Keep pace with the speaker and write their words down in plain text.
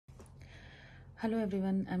Hello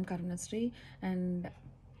everyone, I'm Karuna Sri and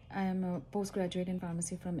I am a postgraduate in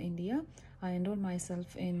pharmacy from India. I enrolled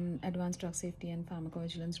myself in Advanced Drug Safety and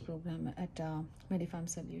Pharmacovigilance program at MediPharm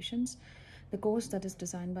Solutions. The course that is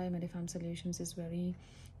designed by MediPharm Solutions is very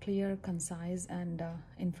clear, concise and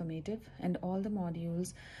informative, and all the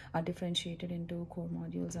modules are differentiated into core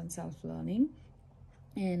modules and self-learning.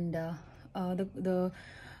 And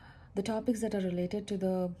the topics that are related to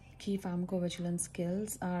the key pharmacovigilance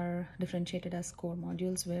skills are differentiated as core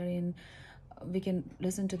modules, wherein we can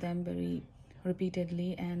listen to them very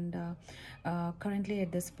repeatedly. And currently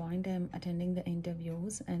at this point I'm attending the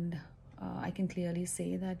interviews, and I can clearly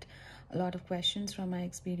say that a lot of questions from my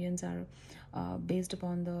experience are based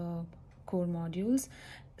upon the core modules.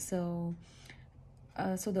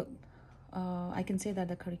 I can say that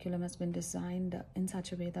the curriculum has been designed in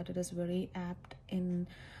such a way that it is very apt in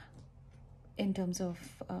terms of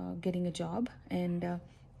getting a job, and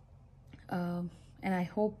I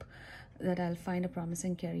hope that I'll find a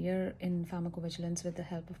promising career in pharmacovigilance with the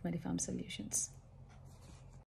help of MediPharm Solutions.